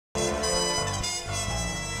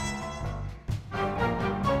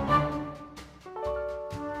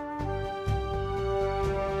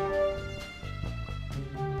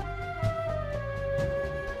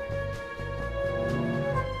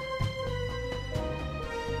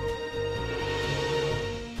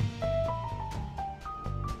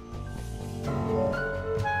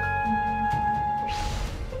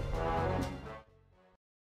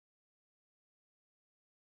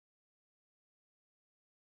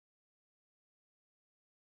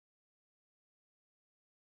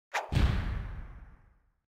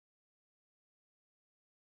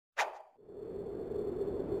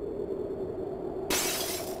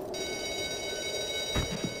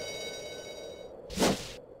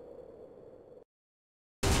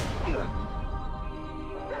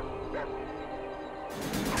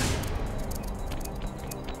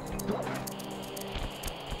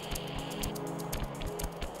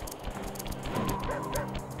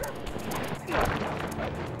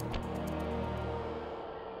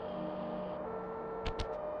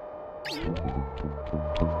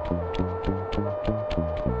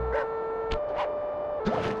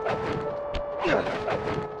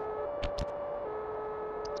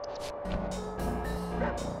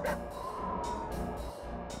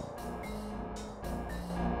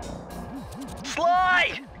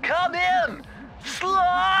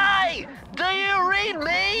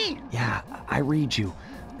read you.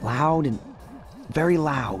 Loud and very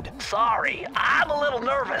loud. Sorry, I'm a little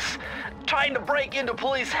nervous. Trying to break into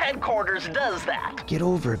police headquarters does that. Get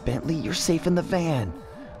over it, Bentley. You're safe in the van.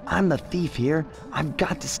 I'm the thief here. I've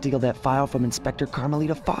got to steal that file from Inspector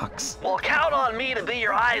Carmelita Fox. Well, count on me to be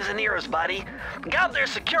your eyes and ears, buddy. Got their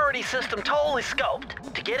security system totally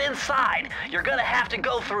scoped. To get inside, you're gonna have to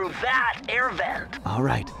go through that air vent. All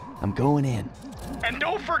right, I'm going in. And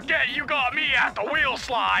don't forget you got me at the wheel,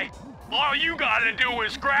 Sly. All you gotta do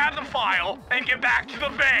is grab the file and get back to the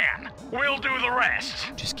van. We'll do the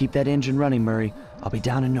rest. Just keep that engine running, Murray. I'll be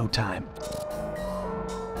down in no time.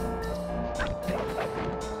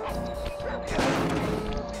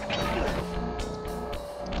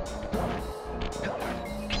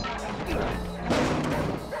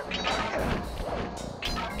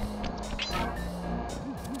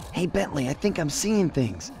 Hey, Bentley, I think I'm seeing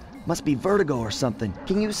things. Must be vertigo or something.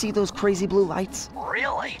 Can you see those crazy blue lights?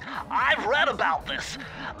 Really? I've read about this.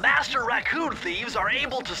 Master raccoon thieves are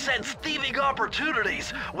able to sense thieving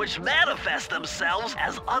opportunities, which manifest themselves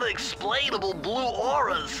as unexplainable blue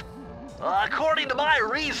auras. According to my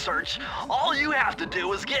research, all you have to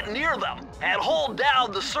do is get near them and hold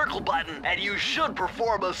down the circle button, and you should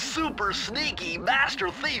perform a super sneaky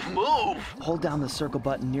master thief move. Hold down the circle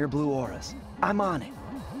button near blue auras. I'm on it.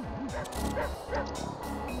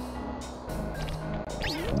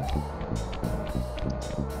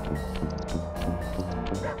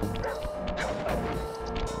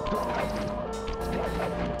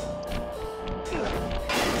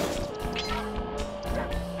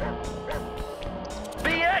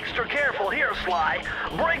 Be extra careful here, Sly.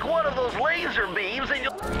 Break one of those laser beams and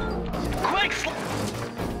you'll... Quick,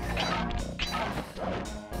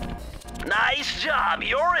 Nice job,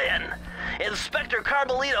 you're in. Inspector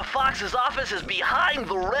Carmelita Fox's office is behind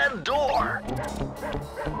the red door.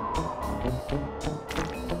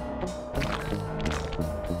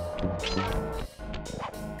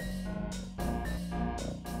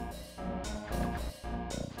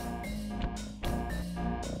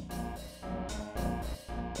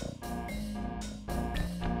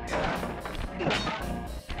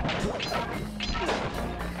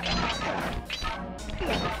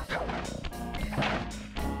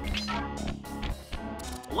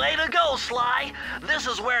 Way to go, Sly! This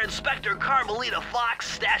is where Inspector Carmelita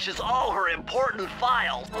Fox stashes all her important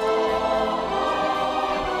files.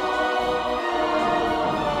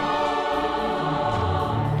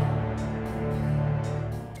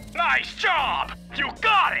 Nice job! You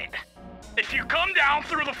got it! If you come down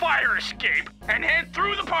through the fire escape and head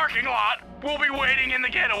through the parking lot, we'll be waiting in the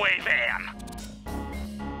getaway van.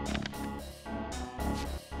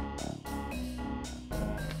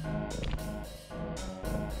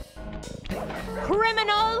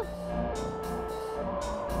 Criminal!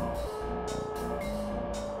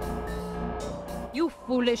 You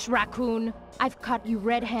foolish raccoon. I've caught you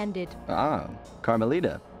red-handed. Ah,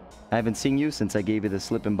 Carmelita. I haven't seen you since I gave you the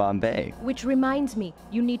slip in Bombay. Which reminds me,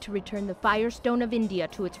 you need to return the Firestone of India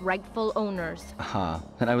to its rightful owners.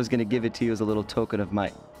 And I was gonna give it to you as a little token of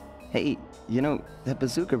my... Hey, you know, that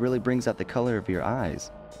bazooka really brings out the color of your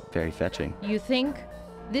eyes. Very fetching. You think?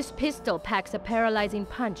 This pistol packs a paralyzing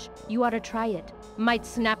punch. You ought to try it. Might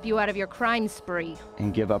snap you out of your crime spree.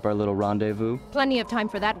 And give up our little rendezvous? Plenty of time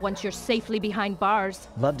for that once you're safely behind bars.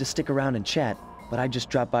 Love to stick around and chat, but I just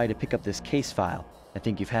dropped by to pick up this case file. I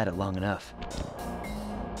think you've had it long enough.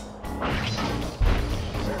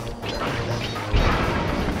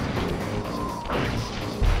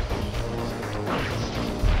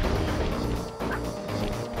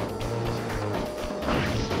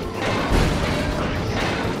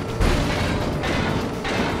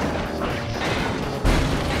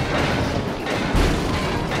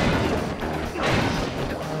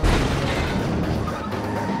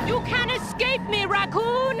 You can't escape me,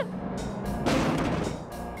 raccoon!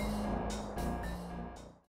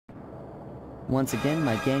 Once again,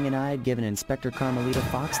 my gang and I had given Inspector Carmelita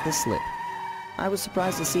Fox the slip. I was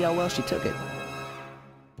surprised to see how well she took it.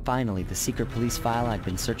 Finally, the secret police file I'd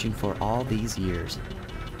been searching for all these years.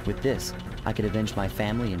 With this, I could avenge my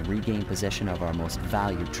family and regain possession of our most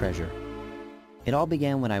valued treasure. It all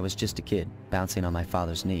began when I was just a kid, bouncing on my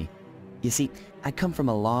father's knee. You see, I come from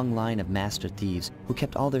a long line of master thieves who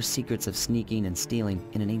kept all their secrets of sneaking and stealing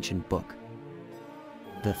in an ancient book.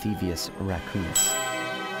 The Thievius Raccoonus.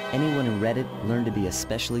 Anyone who read it learned to be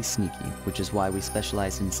especially sneaky, which is why we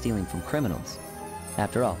specialize in stealing from criminals.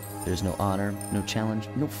 After all, there's no honor, no challenge,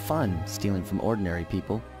 no fun stealing from ordinary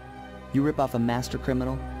people. You rip off a master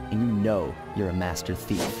criminal, and you know you're a master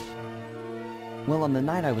thief. Well, on the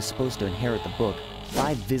night I was supposed to inherit the book,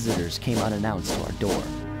 5 visitors came unannounced to our door.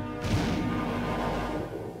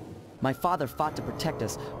 My father fought to protect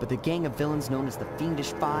us, but the gang of villains known as the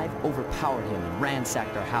Fiendish Five overpowered him and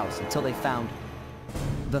ransacked our house until they found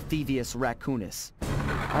the Thievius Raccoonus.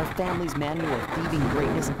 Our family's manual of thieving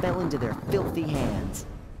greatness fell into their filthy hands.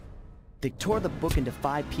 They tore the book into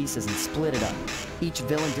 5 pieces and split it up, each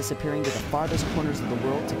villain disappearing to the farthest corners of the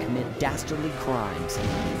world to commit dastardly crimes.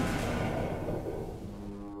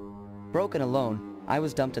 Broken alone, I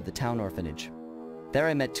was dumped at the town orphanage. There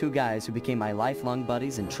I met 2 guys who became my lifelong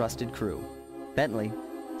buddies and trusted crew. Bentley,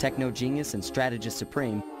 techno genius and strategist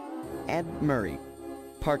supreme, and Murray,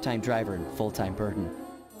 part-time driver and full-time burden.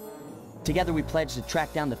 Together we pledged to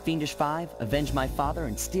track down the Fiendish Five, avenge my father,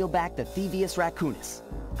 and steal back the Thievius Raccoonus.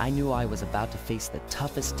 I knew I was about to face the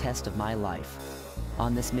toughest test of my life.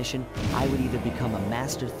 On this mission, I would either become a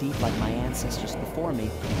master thief like my ancestors before me,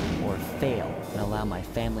 or fail and allow my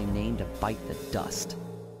family name to bite the dust.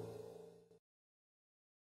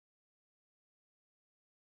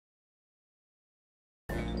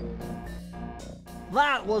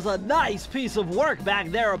 That was a nice piece of work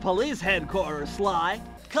back there at police headquarters, Sly.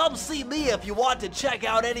 Come see me if you want to check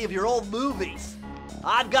out any of your old movies.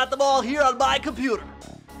 I've got them all here on my computer.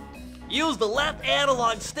 Use the left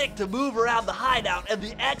analog stick to move around the hideout and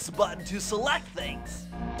the X button to select things.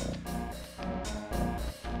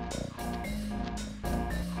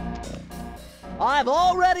 I've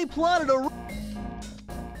already plotted a...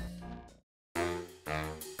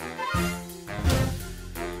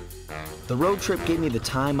 The road trip gave me the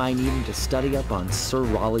time I needed to study up on Sir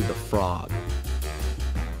Raleigh the Frog.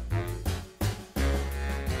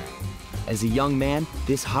 As a young man,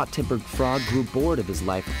 this hot-tempered frog grew bored of his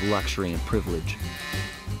life of luxury and privilege.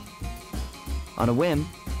 On a whim,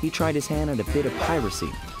 he tried his hand at a bit of piracy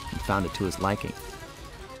and found it to his liking.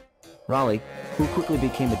 Raleigh, who quickly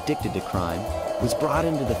became addicted to crime, was brought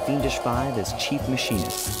into the Fiendish Five as chief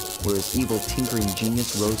machinist, where his evil tinkering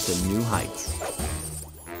genius rose to new heights.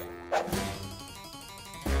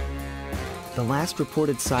 The last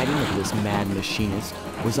reported sighting of this mad machinist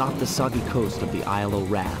was off the soggy coast of the Isle o'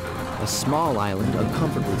 Wrath, a small island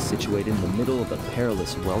uncomfortably situated in the middle of the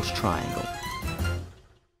perilous Welsh Triangle.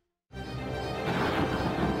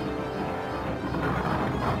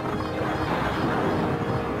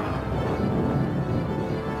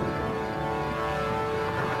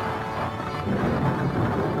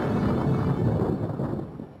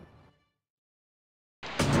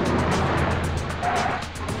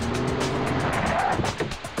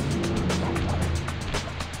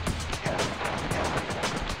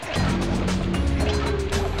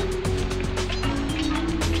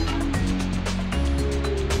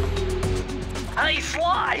 Hey,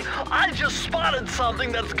 Sly! I just spotted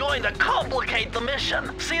something that's going to complicate the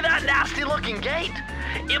mission. See that nasty-looking gate?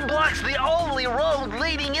 It blocks the only road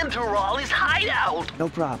leading into Raleigh's hideout. No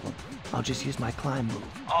problem. I'll just use my climb move.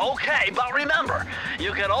 Okay, but remember,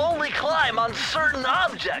 you can only climb on certain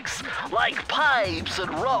objects, like pipes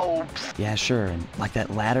and ropes. Yeah, sure, and like that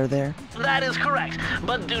ladder there? That is correct,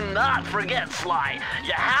 but do not forget, Sly.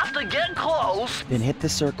 You have to get close. Then hit the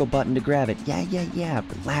circle button to grab it. Yeah.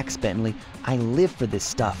 Relax, Bentley. I live for this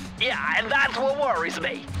stuff. Yeah, and that's what worries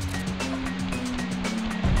me.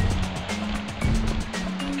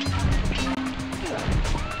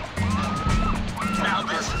 Now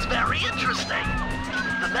this is very interesting.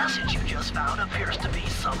 The message you just found appears to be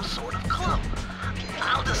some sort of clue.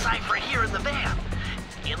 I'll decipher it here in the van.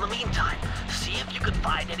 In the meantime, see if you can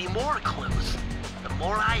find any more clues. The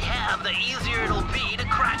more I have, the easier it'll be to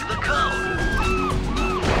crack the code.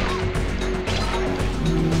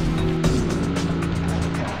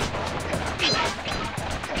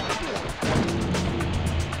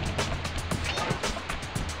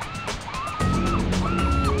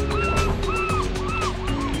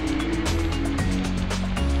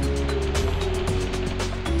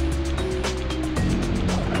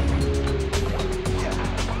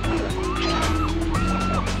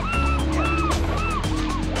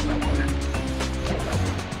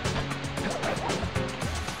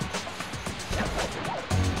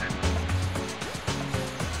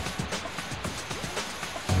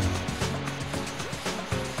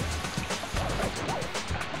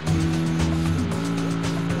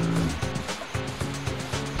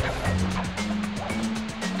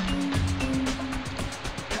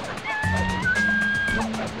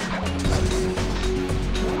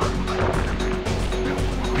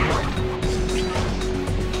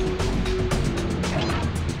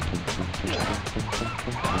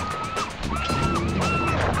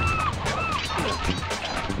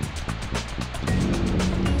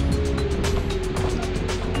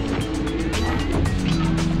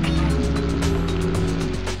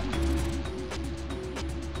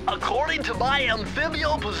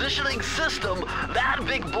 amphibio positioning system, that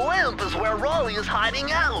big blimp is where Raleigh is hiding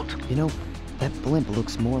out. You know, that blimp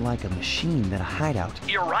looks more like a machine than a hideout.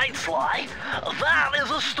 You're right, Sly. That is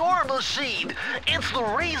a storm machine. It's the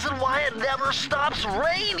reason why it never stops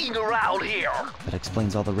raining around here. That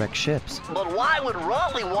explains all the wrecked ships. But why would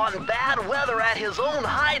Raleigh want bad weather at his own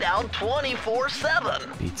hideout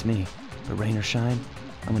 24/7? Beats me. But rain or shine,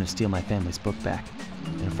 I'm gonna steal my family's book back.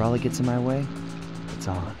 And if Raleigh gets in my way, it's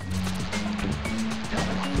on.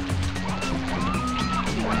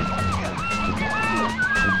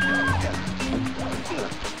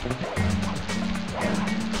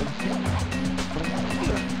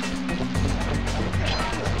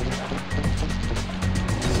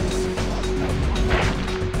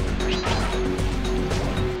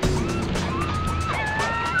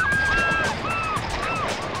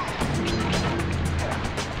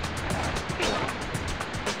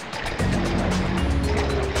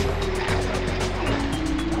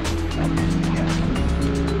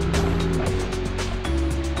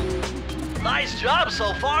 Nice job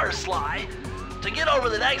so far, Sly. To get over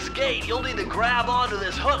the next gate, you'll need to grab onto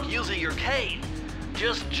this hook using your cane.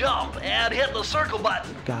 Just jump and hit the circle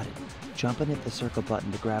button. Got it. Jump and hit the circle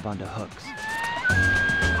button to grab onto hooks.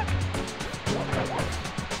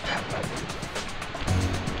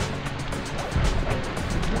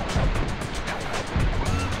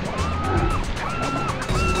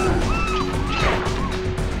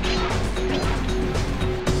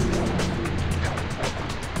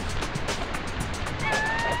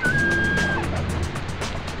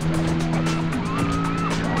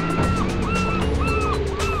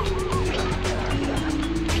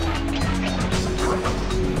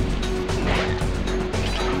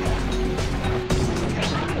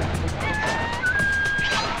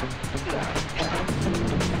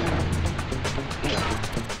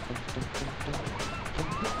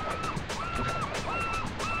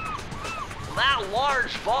 That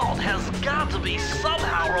large vault has got to be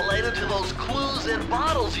somehow related to those clues in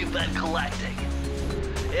bottles you've been collecting.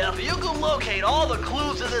 If you can locate all the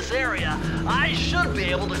clues in this area, I should be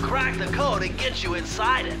able to crack the code and get you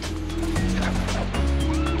inside it.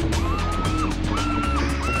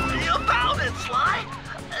 You found it, Sly!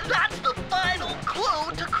 That's the final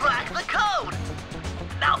clue to crack the code!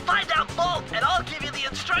 Now find that vault and I'll give you the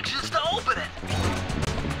instructions to open it.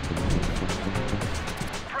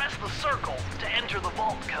 Press the circle to enter the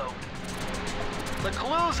vault code. The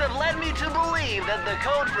clues have led me to believe that the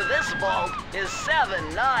code for this vault is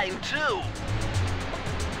 792.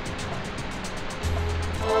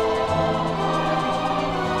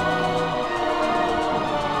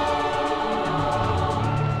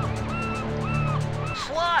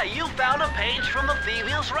 Sly, you found a page from the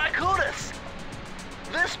Thievius Raccoonus.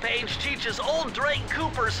 This page teaches old Drake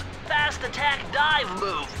Cooper's fast attack dive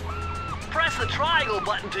move. Press the triangle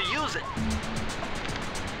button to use it.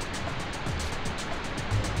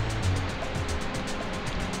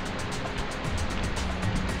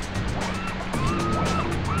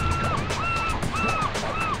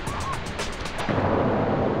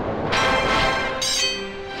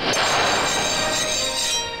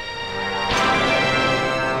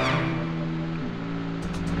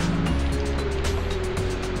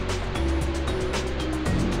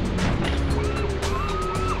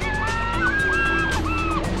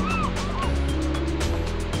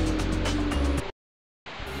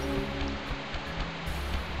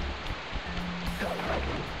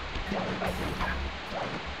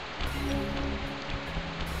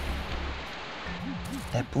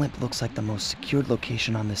 That blimp looks like the most secured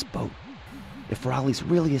location on this boat. If Raleigh's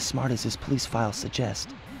really as smart as his police files suggest,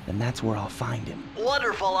 then that's where I'll find him.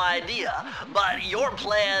 Wonderful idea, but your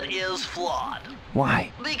plan is flawed.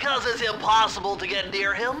 Why? Because it's impossible to get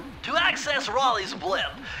near him. To access Raleigh's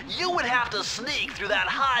blimp, you would have to sneak through that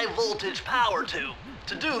high-voltage power tube.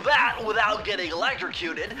 To do that without getting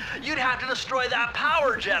electrocuted, you'd have to destroy that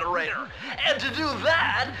power generator. And to do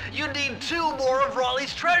that, you'd need 2 more of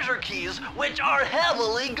Raleigh's treasure keys, which are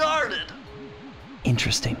heavily guarded.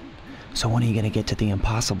 Interesting. So when are you gonna get to the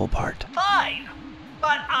impossible part? Fine.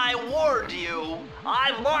 But I warned you.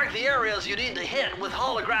 I've marked the areas you need to hit with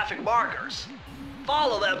holographic markers.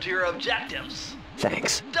 Follow them to your objectives.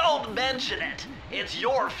 Thanks. Don't mention it. It's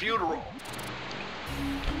your funeral.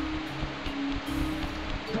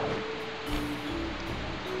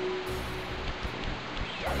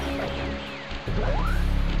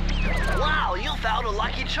 Wow, you found a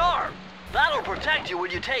lucky charm. That'll protect you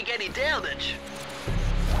when you take any damage.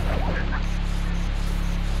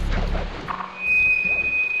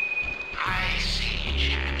 I see,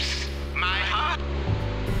 chaps. My heart...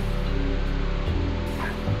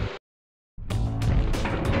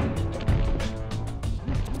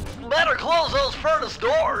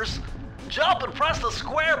 those doors. Jump and press the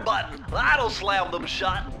square button. That'll slam them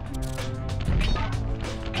shut.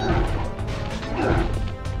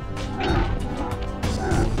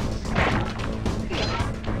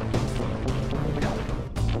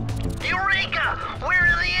 Eureka! We're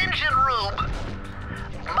in the engine room!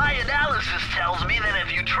 My analysis tells me that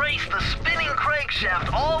if you trace the spinning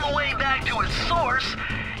crankshaft all the way back to its source,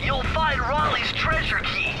 you'll find Raleigh's treasure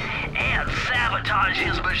key and sabotage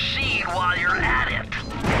his machine while you're at it.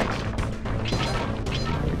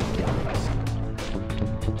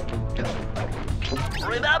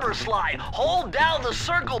 Remember, Sly, hold down the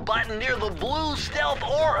circle button near the blue stealth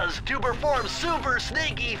auras to perform super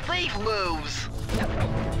sneaky thief moves.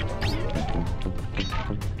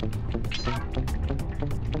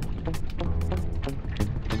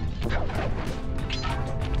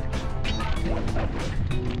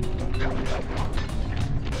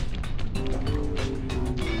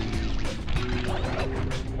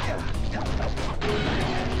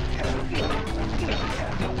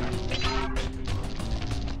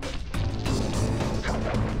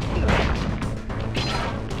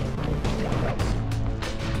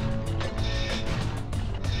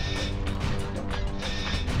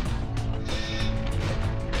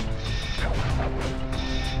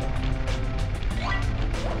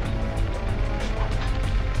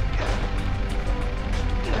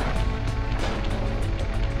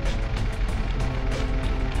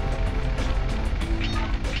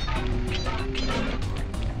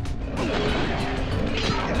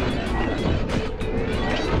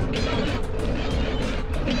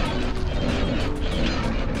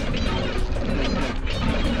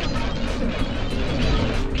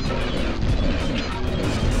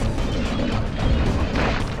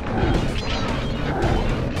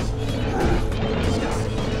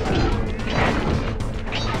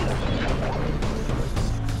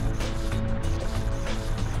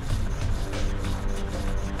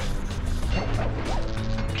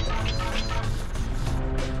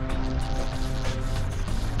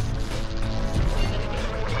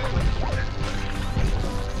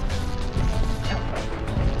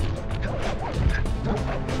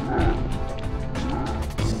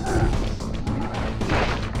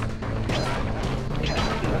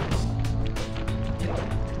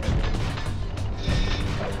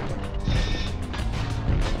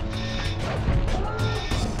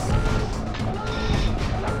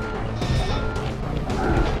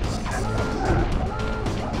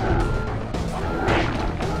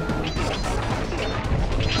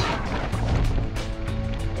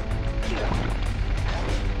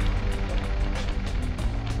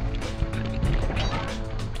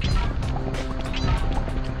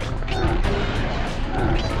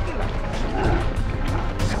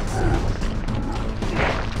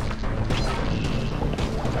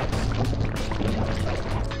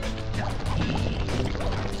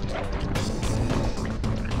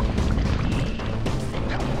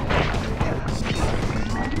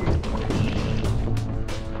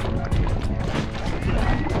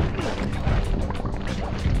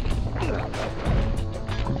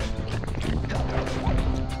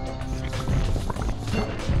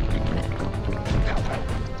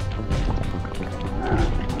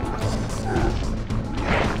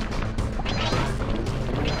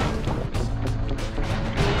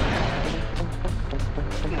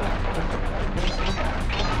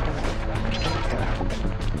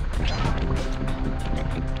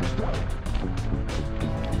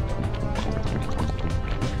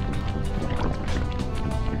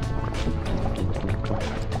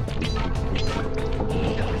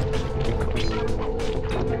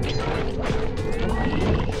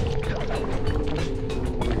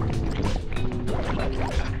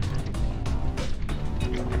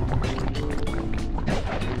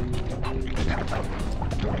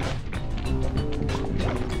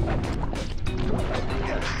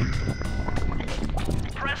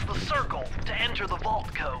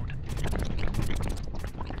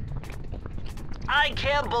 I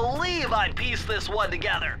can't believe I pieced this one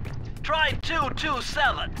together. Try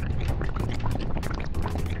 227.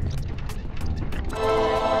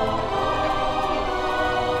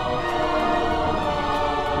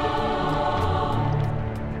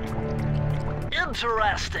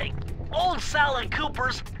 Interesting. Old Sally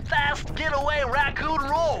Cooper's fast getaway raccoon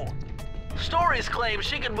roll. Stories claim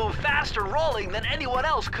she can move faster rolling than anyone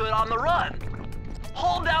else could on the run.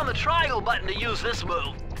 Hold down the triangle button to use this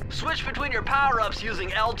move. Switch between your power-ups using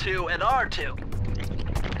L2 and R2.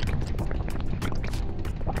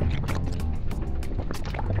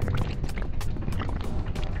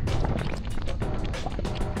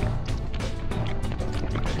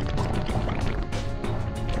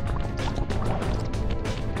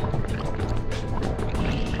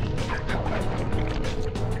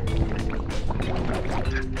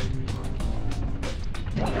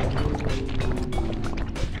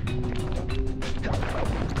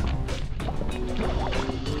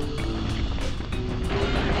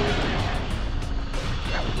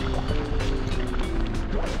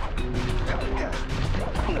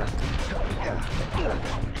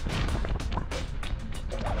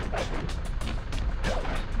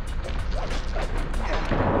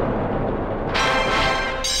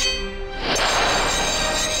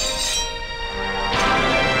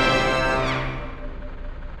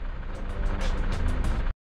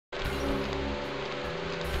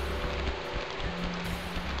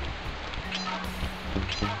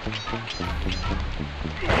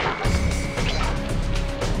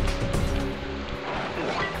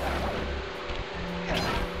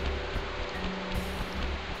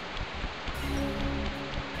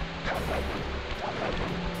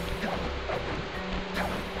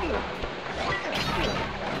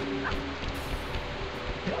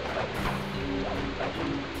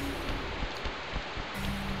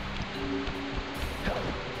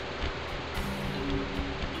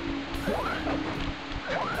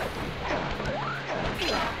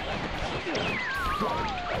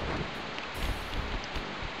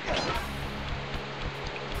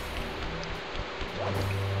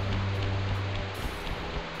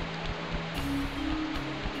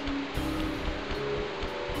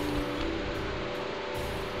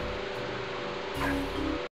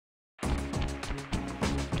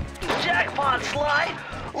 Jackpot, Sly!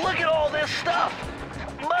 Look at all this stuff!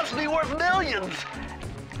 Must be worth millions!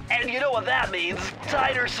 And you know what that means?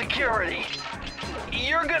 Tighter security.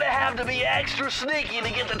 You're gonna have to be extra sneaky to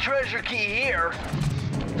get the treasure key here.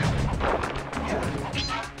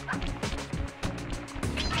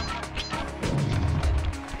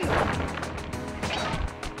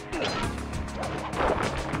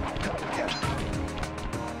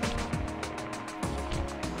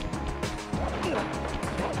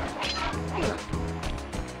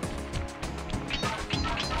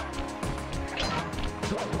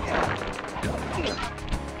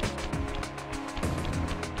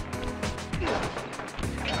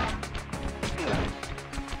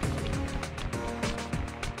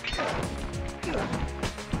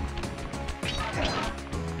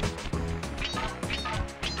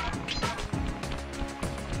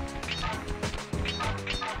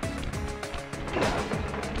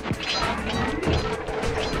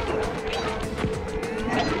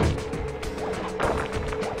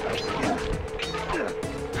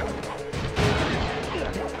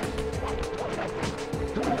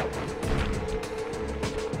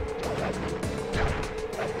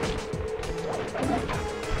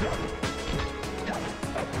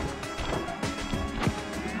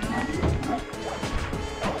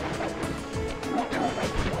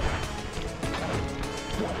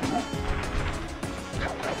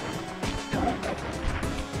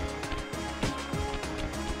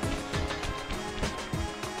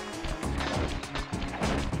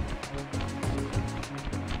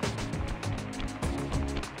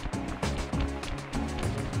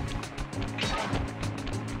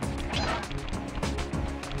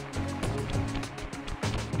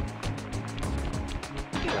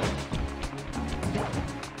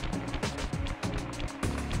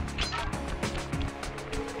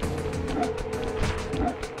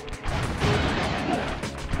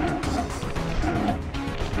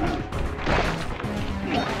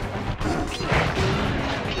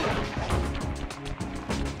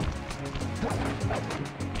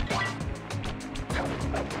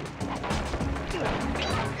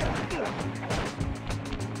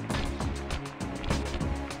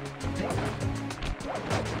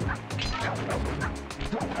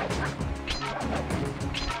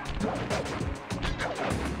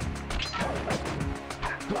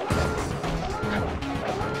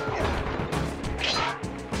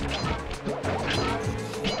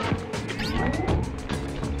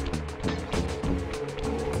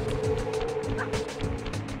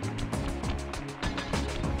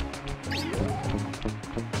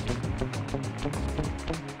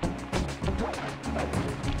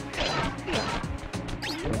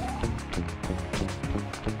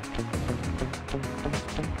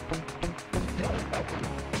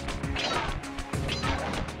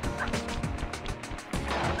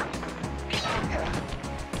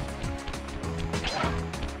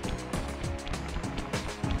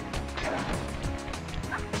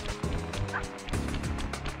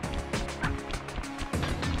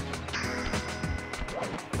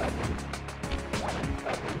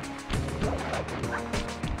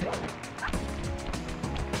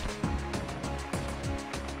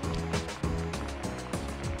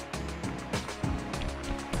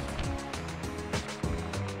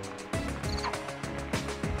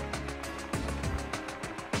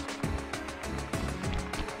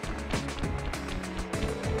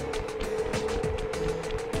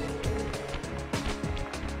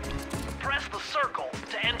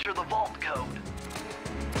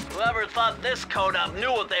 Whoever thought this code up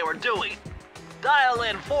knew what they were doing. Dial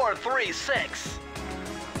in 436.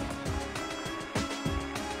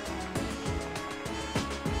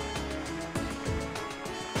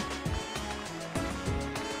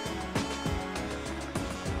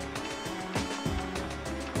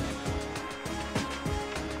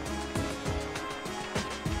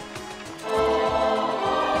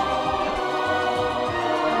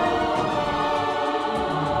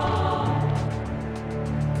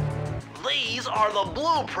 the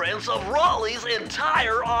blueprints of Raleigh's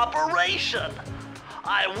entire operation.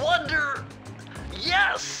 I wonder...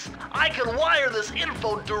 Yes, I can wire this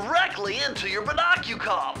info directly into your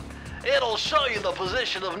binocucom. It'll show you the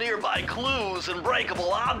position of nearby clues and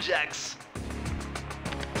breakable objects.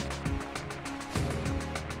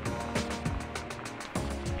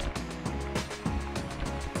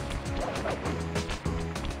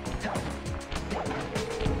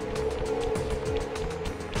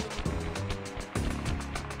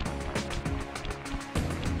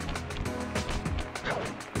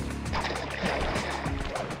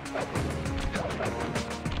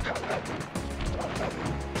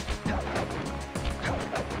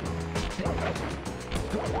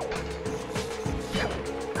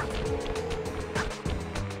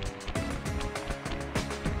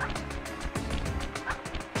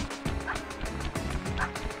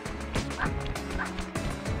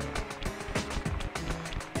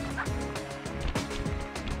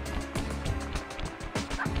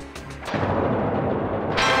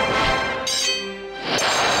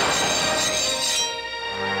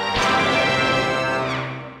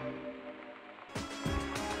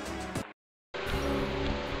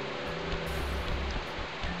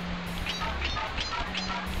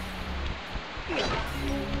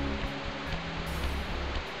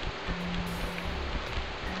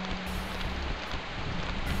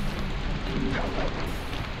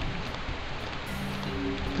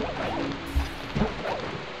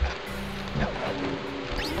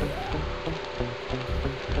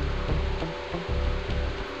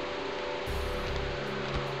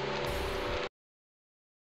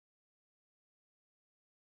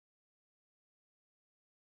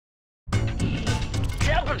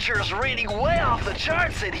 Temperature's reading way off the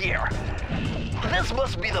charts in here. This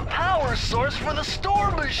must be the power source for the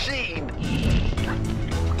storm machine.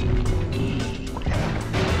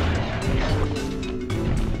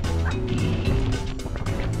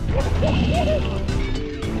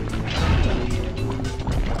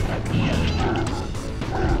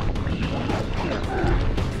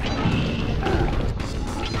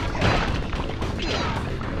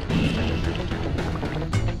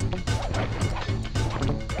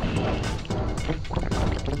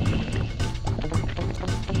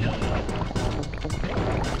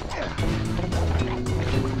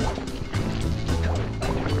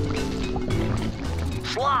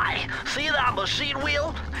 Sly, see that machine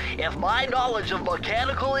wheel? If my knowledge of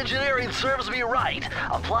mechanical engineering serves me right,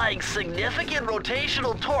 applying significant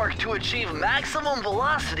rotational torque to achieve maximum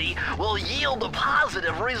velocity will yield a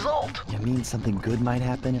positive result. You mean something good might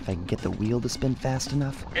happen if I can get the wheel to spin fast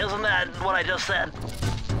enough? Isn't that what I just said?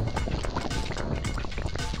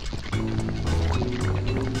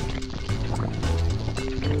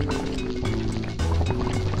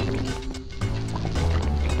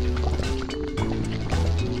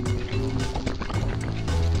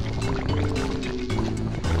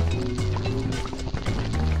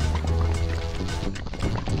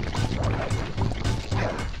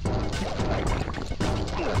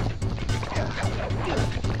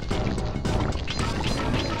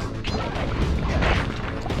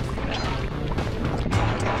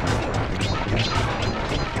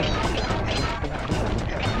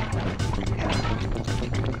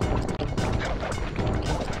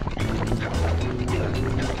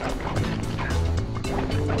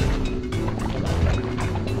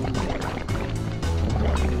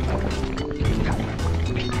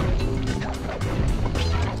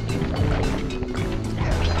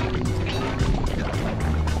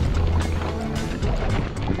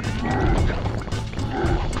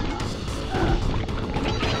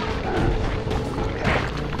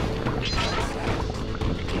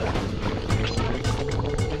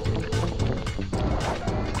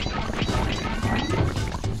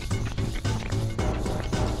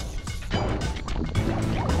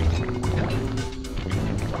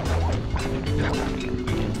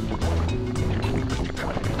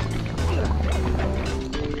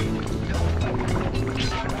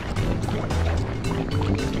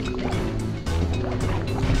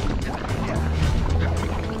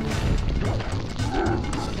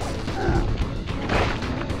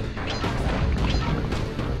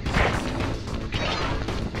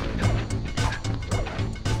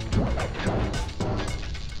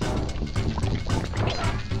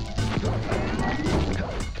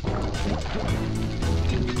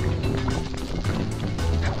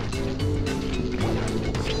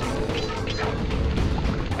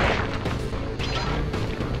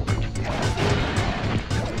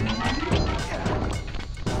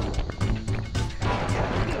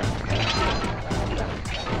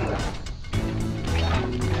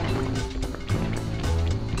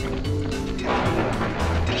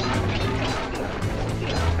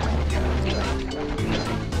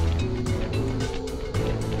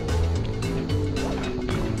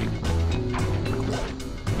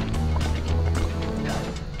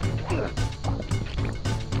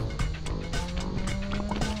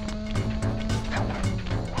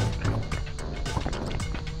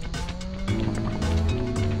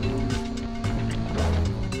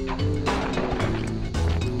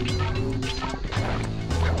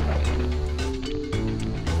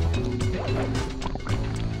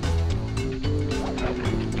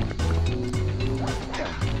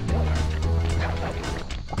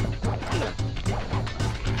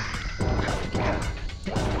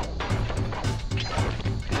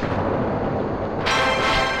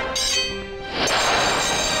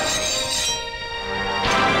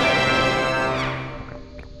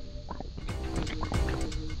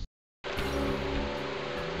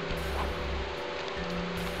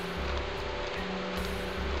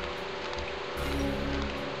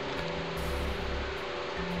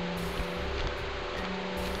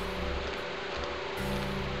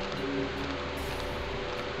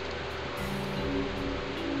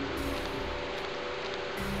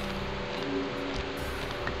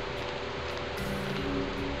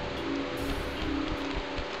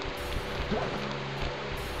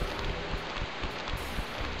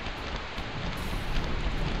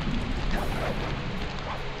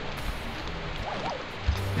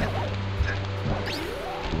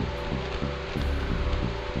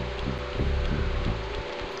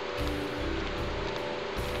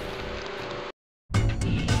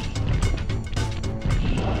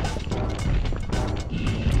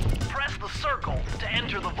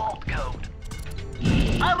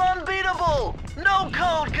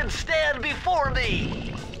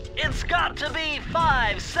 me! It's got to be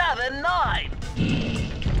 579!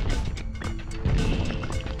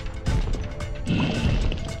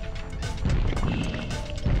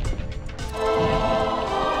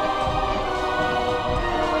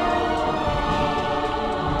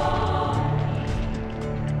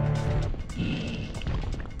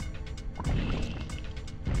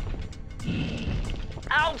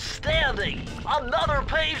 Outstanding! Another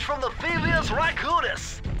page from the Phoebus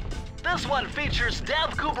Raccoonus! This one features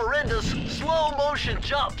Dev Cooperenda's slow motion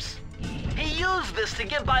jumps. He used this to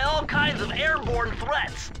get by all kinds of airborne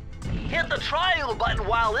threats. Hit the triangle button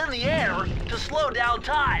while in the air to slow down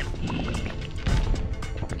time.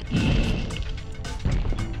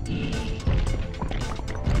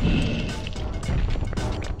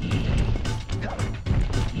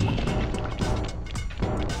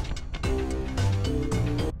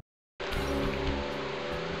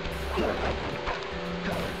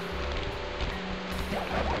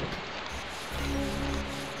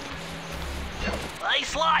 Hey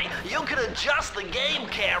Sly, you can adjust the game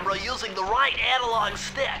camera using the right analog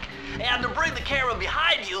stick. And to bring the camera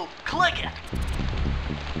behind you, click it.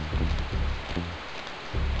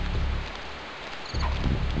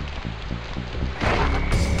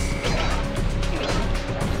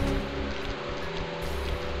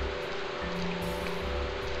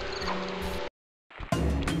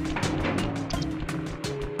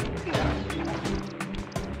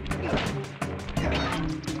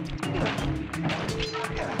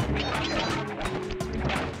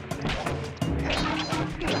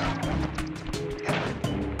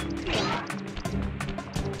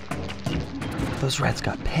 Those rats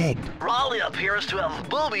got pegged. Raleigh appears to have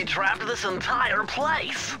booby-trapped this entire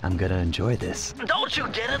place. I'm gonna enjoy this. Don't you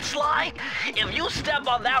get it, Sly? If you step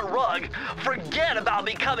on that rug, forget about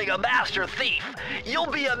becoming a master thief.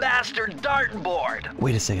 You'll be a master dartboard.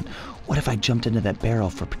 Wait a second. What if I jumped into that barrel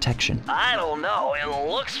for protection? I don't know. It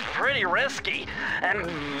looks pretty risky and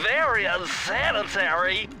very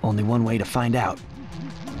unsanitary. Only one way to find out.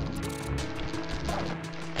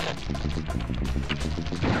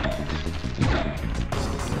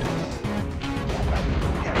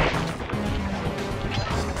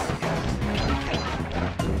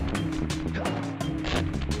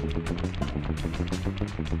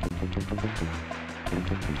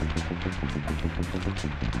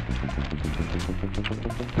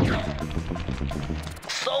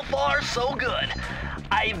 So far, so good.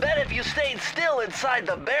 I bet if you stayed still inside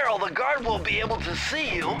the barrel, the guard won't be able to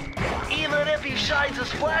see you, even if he shines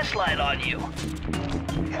his flashlight on you.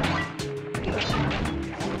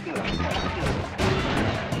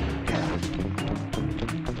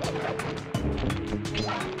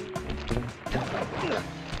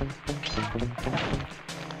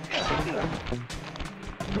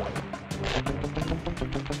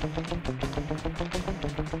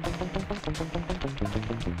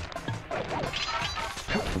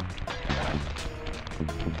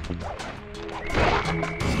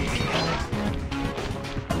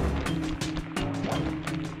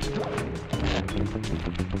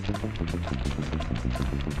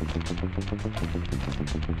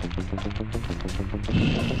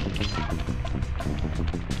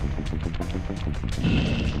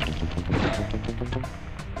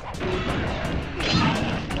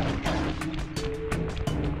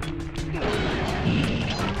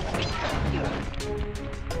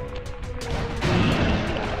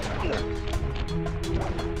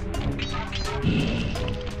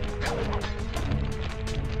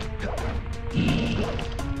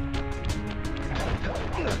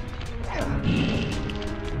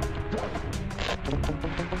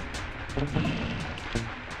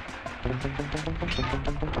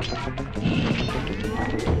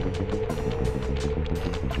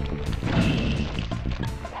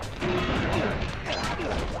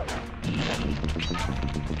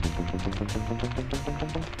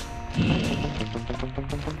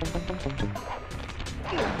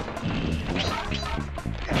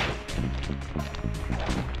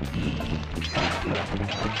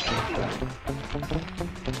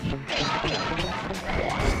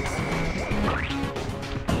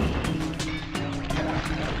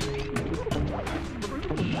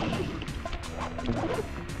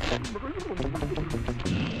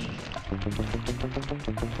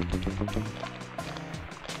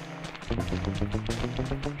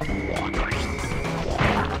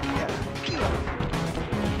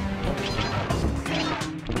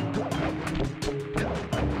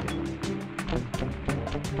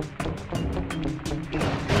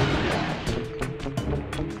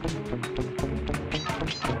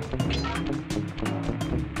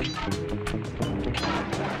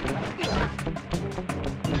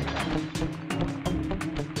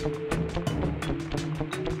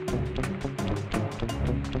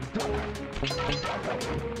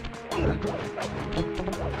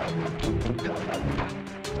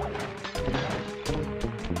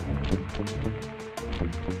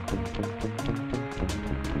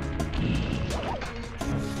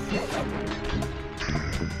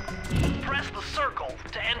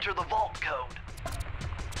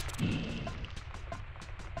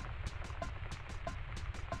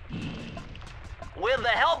 With the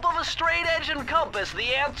help of a straight-edge and compass,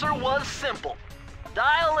 the answer was simple.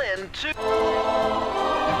 Dial in to...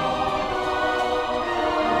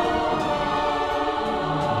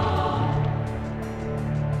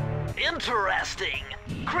 Interesting.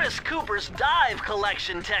 Chris Cooper's dive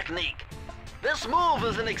collection technique. This move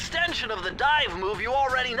is an extension of the dive move you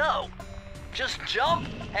already know. Just jump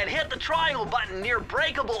and hit the triangle button near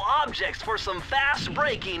breakable objects for some fast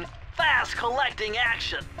braking, fast collecting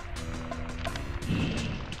action.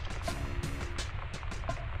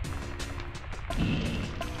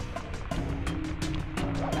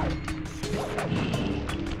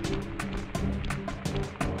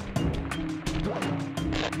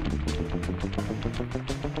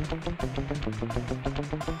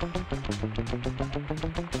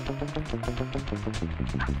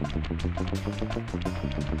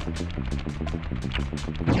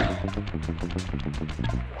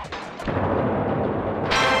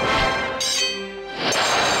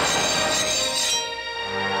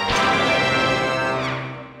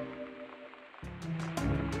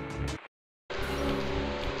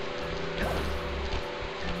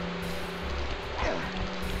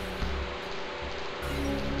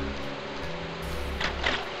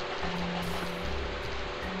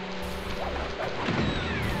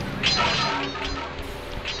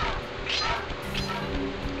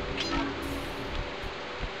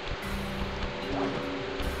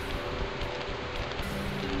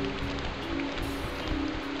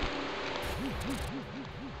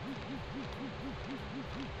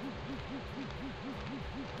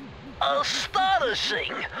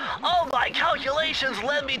 Astonishing! All my calculations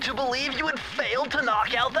led me to believe you had failed to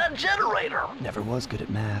knock out that generator. Never was good at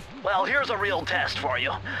math. Well, here's a real test for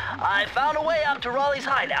you. I found a way up to Raleigh's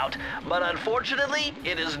hideout, but unfortunately,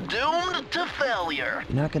 it is doomed to failure.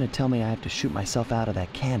 You're not gonna tell me I have to shoot myself out of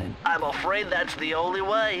that cannon. I'm afraid that's the only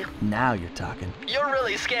way. Now you're talking. You're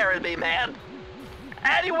really scaring me, man.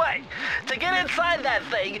 Anyway, to get inside that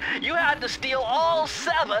thing, you had to steal all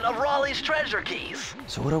 7 of Raleigh's treasure keys.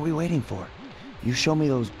 So what are we waiting for? You show me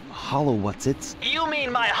those hollow what's-its? You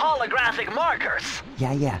mean my holographic markers?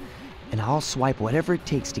 Yeah. And I'll swipe whatever it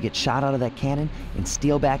takes to get shot out of that cannon and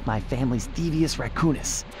steal back my family's devious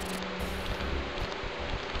raccoonus.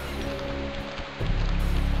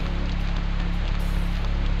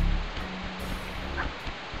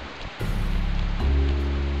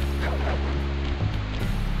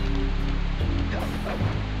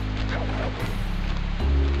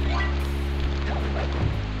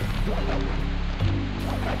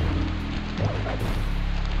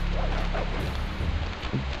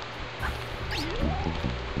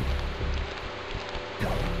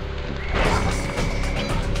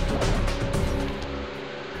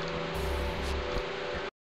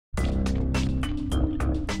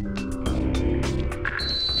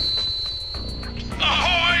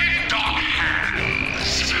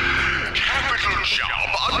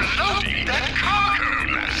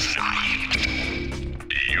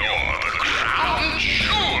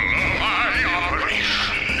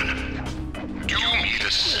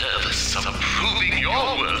 Service of proving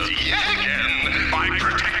your worth yet again.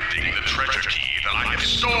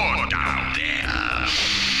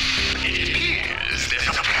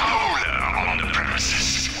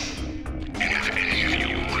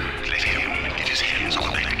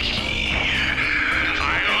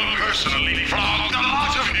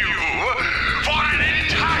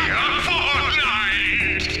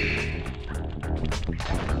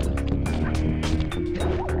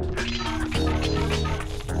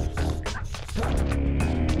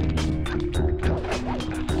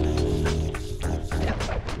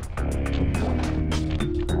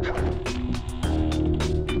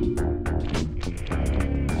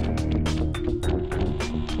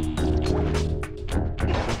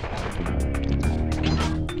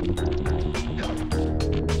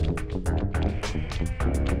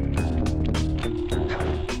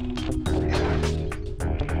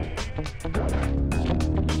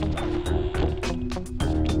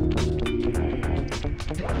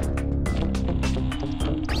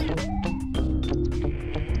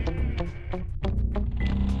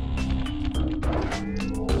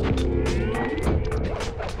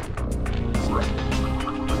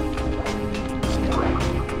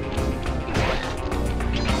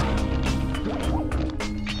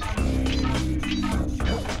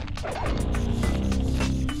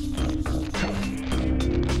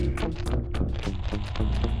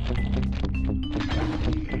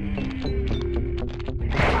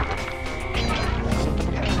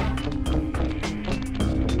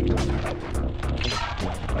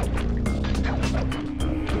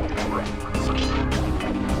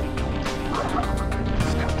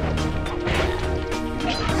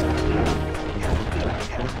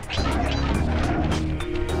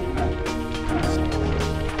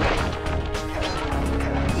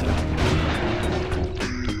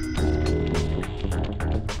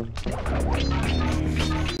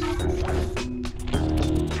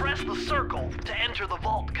 to enter the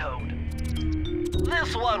vault code.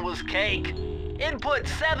 This one was cake. Input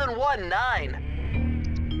 719.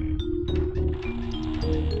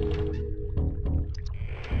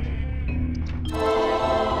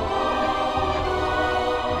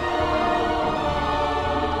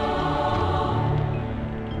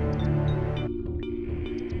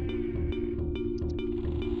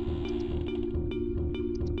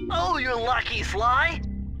 Oh, you're lucky, Sly.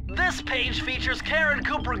 This page features Karen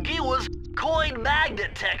Cooper Giwa's coin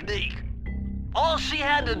magnet technique. All she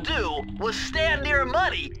had to do was stand near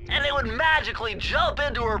money, and it would magically jump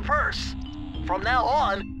into her purse. From now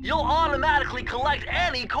on, you'll automatically collect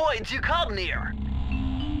any coins you come near.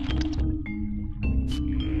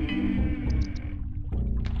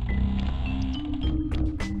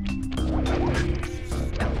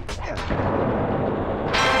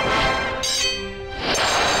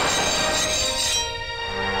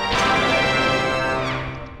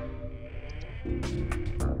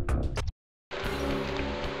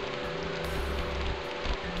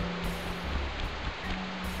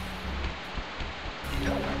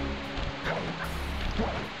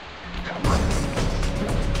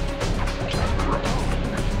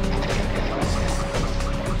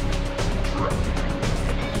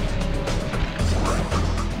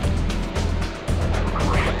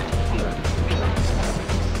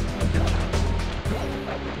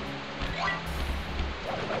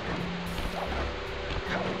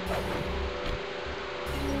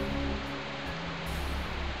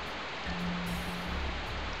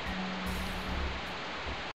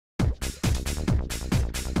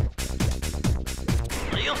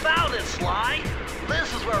 You found it, Sly.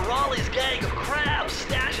 This is where Raleigh's gang of crabs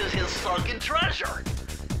stashes his sunken treasure.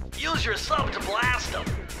 Use your sub to blast them.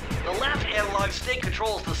 The left analog stick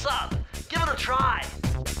controls the sub. Give it a try.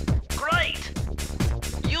 Great!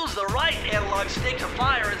 Use the right analog stick to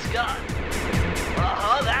fire its gun.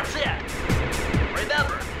 That's it.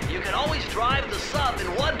 Remember, you can always drive the sub in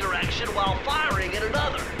one direction while firing in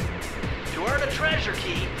another. To earn a treasure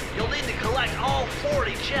key, you'll need to collect all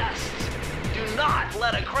 40 chests. Do not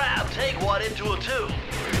let a crab take one into a tube.